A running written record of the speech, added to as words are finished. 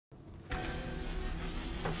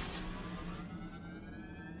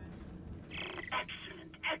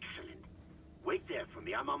for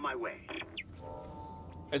me. I'm on my way.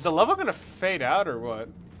 Is the level gonna fade out or what?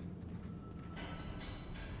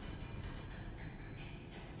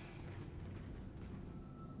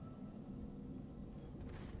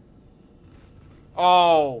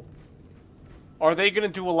 Oh. Are they gonna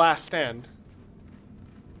do a last stand?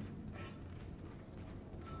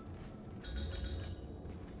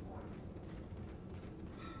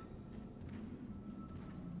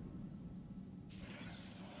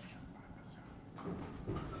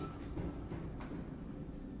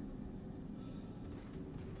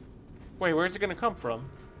 Wait, where's it gonna come from?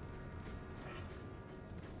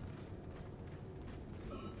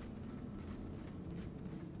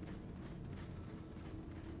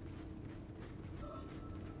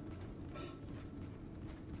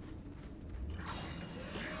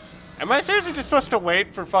 Am I seriously just supposed to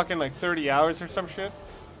wait for fucking like 30 hours or some shit?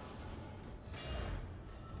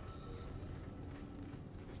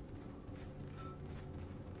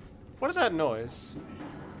 What is that noise?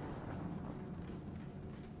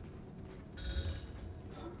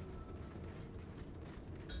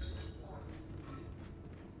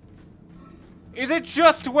 Is it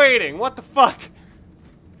just waiting? What the fuck?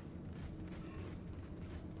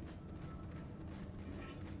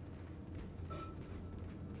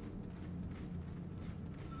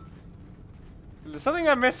 Is there something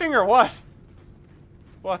I'm missing or what?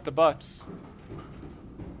 What the butts?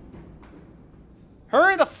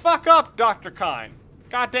 Hurry the fuck up, Dr. Kine.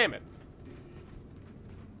 God damn it.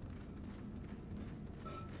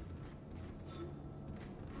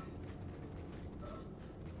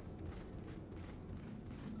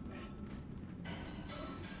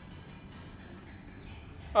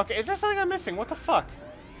 Okay, is there something I'm missing? What the fuck?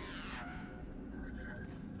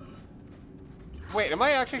 Wait, am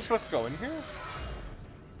I actually supposed to go in here?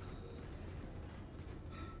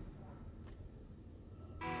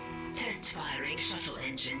 Test firing shuttle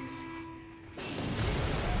engines.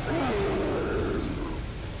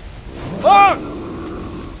 Oh!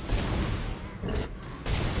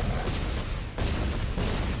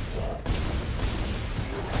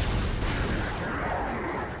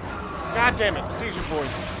 God damn it, seizure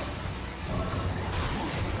boys.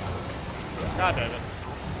 God damn it.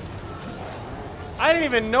 I didn't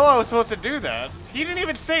even know I was supposed to do that. He didn't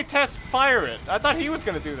even say test fire it. I thought he was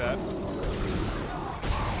gonna do that.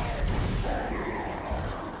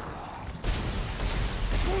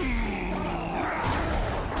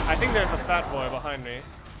 I think there's a fat boy behind me.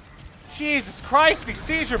 Jesus Christ, these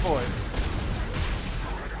seizure boys.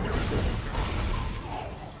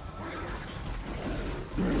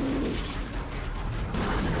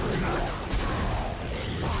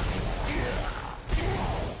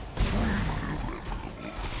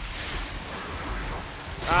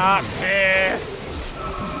 Ah, piss!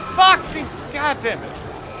 Fucking goddamn it!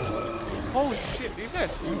 Holy shit, these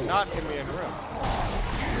guys do not give me any room.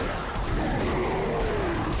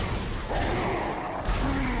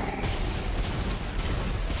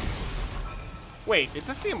 Wait, is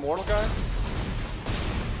this the immortal guy?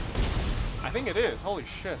 I think it is. Holy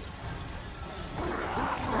shit.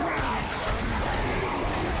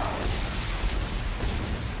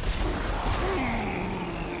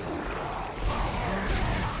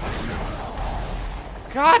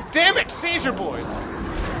 God damn it, seizure boys!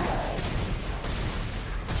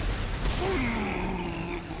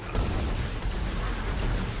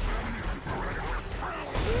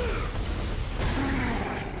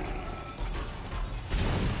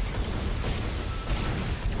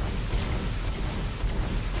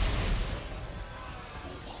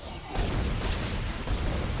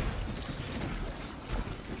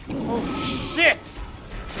 Oh shit!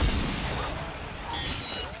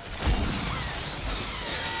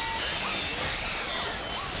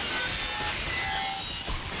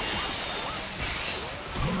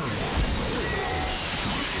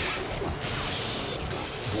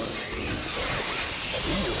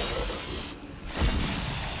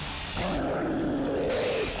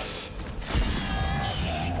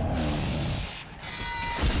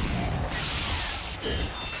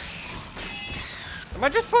 Am I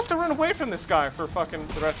just supposed to run away from this guy for fucking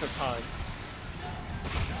the rest of the time?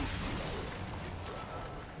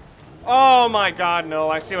 Oh my god, no.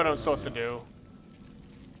 I see what I'm supposed to do.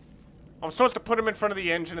 I'm supposed to put him in front of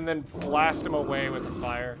the engine and then blast him away with the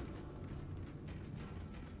fire.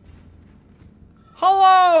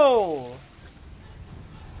 Hello!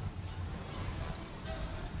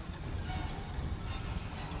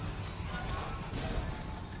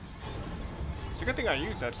 It's a good thing I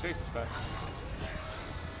used that stasis back.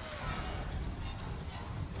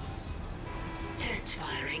 Test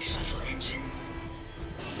firing shuttle engines.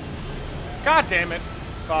 God damn it.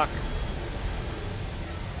 Fuck.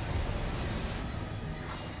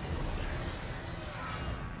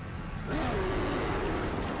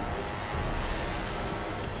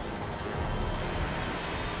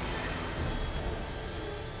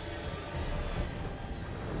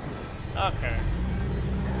 Okay.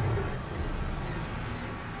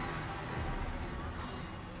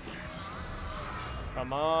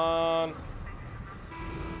 Come on.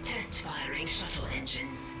 Test firing shuttle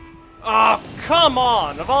engines. Oh, come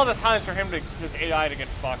on! Of all the times for him to, this AI to get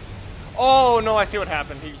fucked. Oh, no, I see what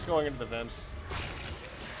happened. He's going into the vents.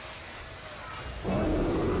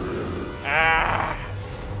 Ah!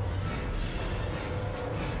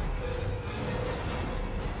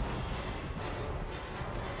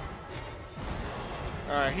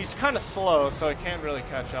 Alright, he's kind of slow, so he can't really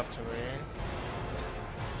catch up to me.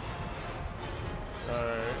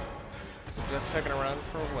 Alright. So just checking around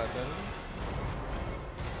for weapons.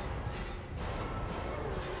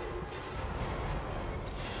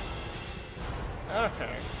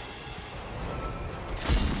 Okay.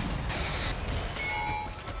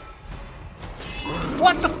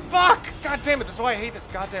 What the fuck? God damn it, this is why I hate this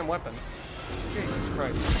goddamn weapon. Jesus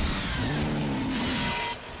Christ.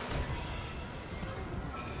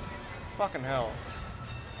 Fucking hell.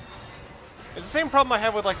 It's the same problem I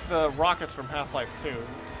have with, like, the rockets from Half-Life 2.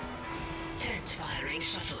 Test firing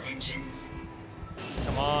shuttle engines.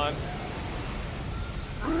 Come on.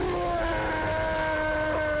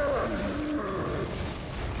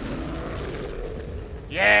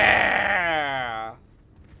 Yeah!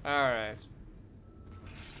 Alright.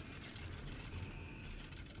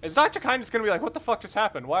 Is Dr. Kindness gonna be like, what the fuck just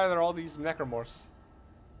happened? Why are there all these necromorphs?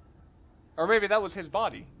 Or maybe that was his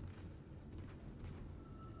body.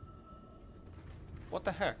 What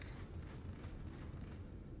the heck?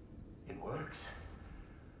 It works.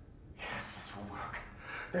 Yes, this will work.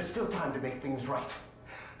 There's still time to make things right.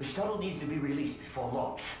 The shuttle needs to be released before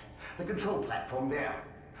launch. The control platform there.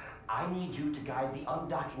 I need you to guide the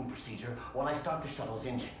undocking procedure while I start the shuttle's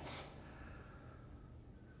engines.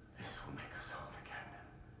 This will make us whole again.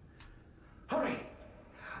 Hurry!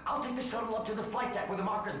 I'll take the shuttle up to the flight deck where the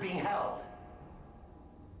marker's being held.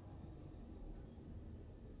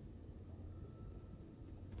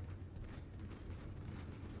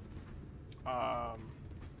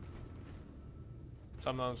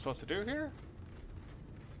 Something I'm supposed to do here?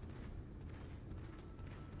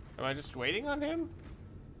 Am I just waiting on him?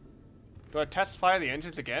 Do I test fire the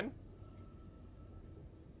engines again?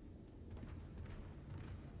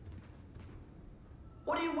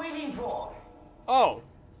 What are you waiting for? Oh.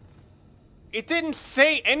 It didn't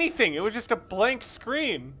say anything. It was just a blank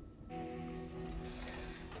screen.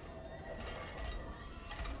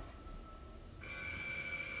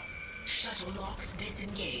 Shuttle locks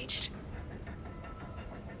disengaged.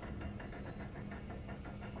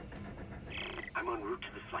 I'm en route to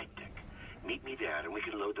the flight deck. Meet me there and we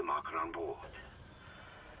can load the marker on board.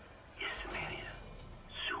 Yes, Amelia.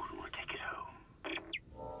 Soon we'll take it home.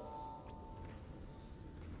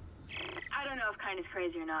 I don't know if Kind is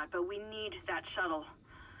crazy or not, but we need that shuttle.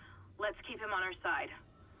 Let's keep him on our side.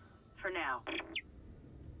 For now.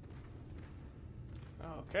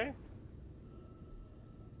 Okay.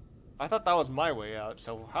 I thought that was my way out,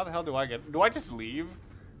 so how the hell do I get... Do I just leave?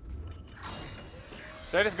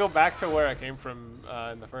 Did I just go back to where I came from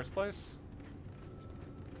in the first place?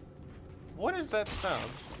 What is that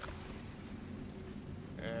sound?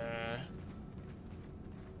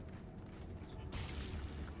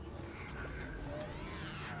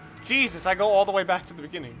 Jesus, I go all the way back to the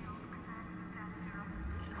beginning.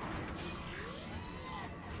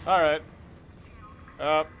 Alright.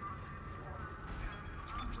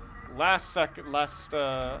 Last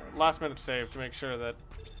minute save to make sure that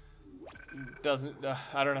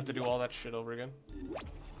I don't have to do all that shit over again.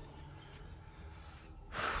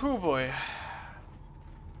 Oh boy.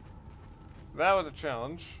 That was a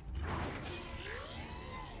challenge.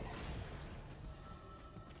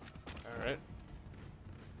 Alright.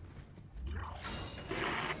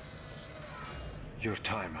 Your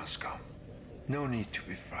time has come. No need to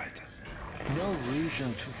be frightened. No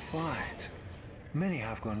reason to fight. Many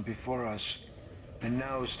have gone before us, and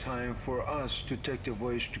now it's time for us to take the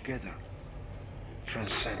voyage together.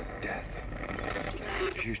 Transcend death.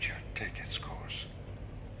 Future take its course.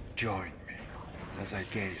 Join me as I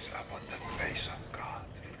gaze upon the face of God.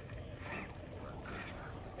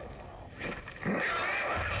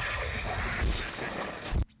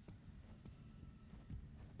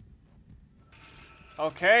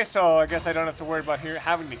 Okay, so I guess I don't have to worry about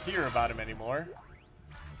having to hear about him anymore.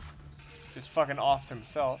 Just fucking offed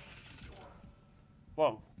himself.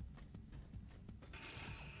 Whoa.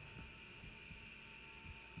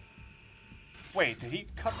 Wait, did he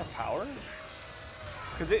cut the power?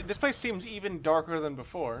 Because this place seems even darker than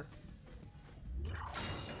before.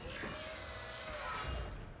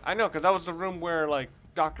 I know, because that was the room where, like,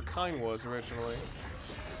 Dr. Kine was originally.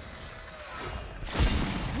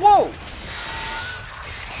 Whoa!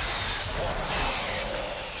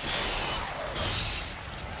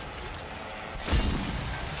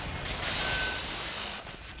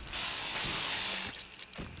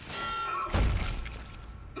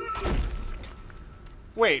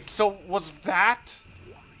 Wait, so was that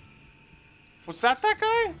that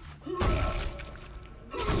guy?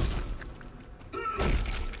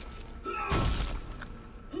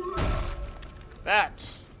 That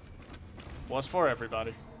was for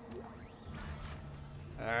everybody.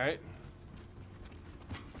 All right.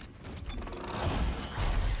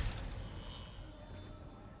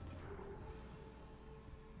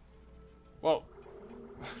 Whoa.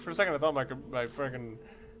 For a second I thought my friggin'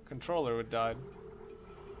 controller would die.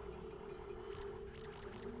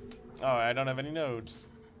 Oh, I don't have any nodes.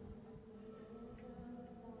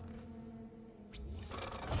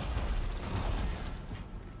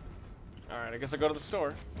 Alright, I guess I'll go to the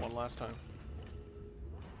store one last time.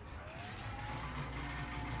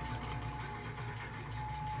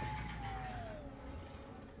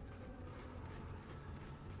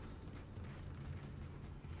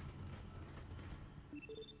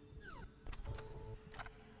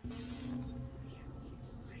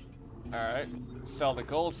 Alright, sell the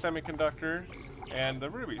gold semiconductor and the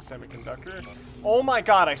ruby semiconductor. Oh my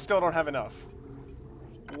god, I still don't have enough.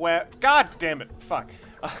 God damn it, fuck.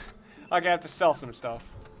 I have to sell some stuff.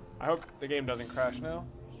 I hope the game doesn't crash now.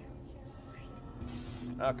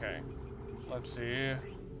 Okay, let's see.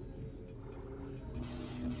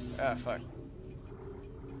 Ah, fuck.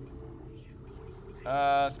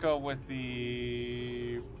 Let's go with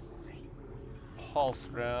the pulse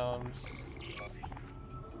rounds.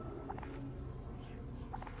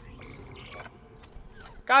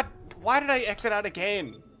 God, why did I exit out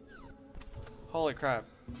again? Holy crap.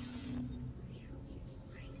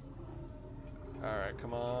 Alright,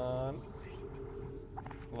 come on.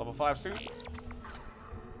 Level 5 suit.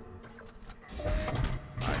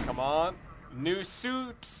 Alright, come on. New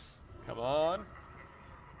suits. Come on.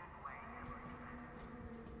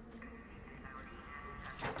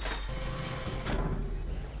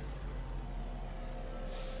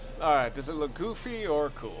 Alright, does it look goofy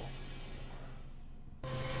or cool?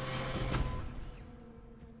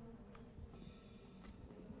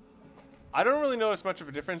 I don't really notice much of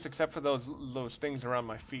a difference except for those things around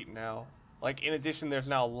my feet now. Like, in addition, there's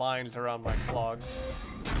now lines around my clogs.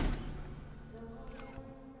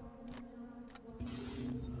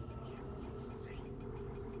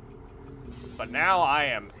 But now I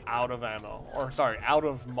am out of ammo. Or, sorry, out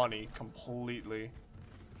of money completely.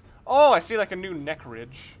 Oh, I see like a new neck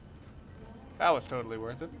ridge. That was totally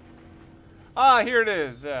worth it. Ah, here it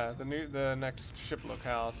is. Yeah, the next ship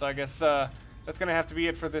locale. So I guess that's gonna have to be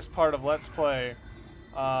it for this part of Let's Play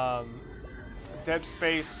Dead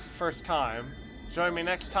Space first time. Join me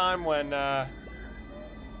next time when go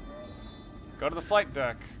to the flight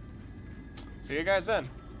deck. See you guys then.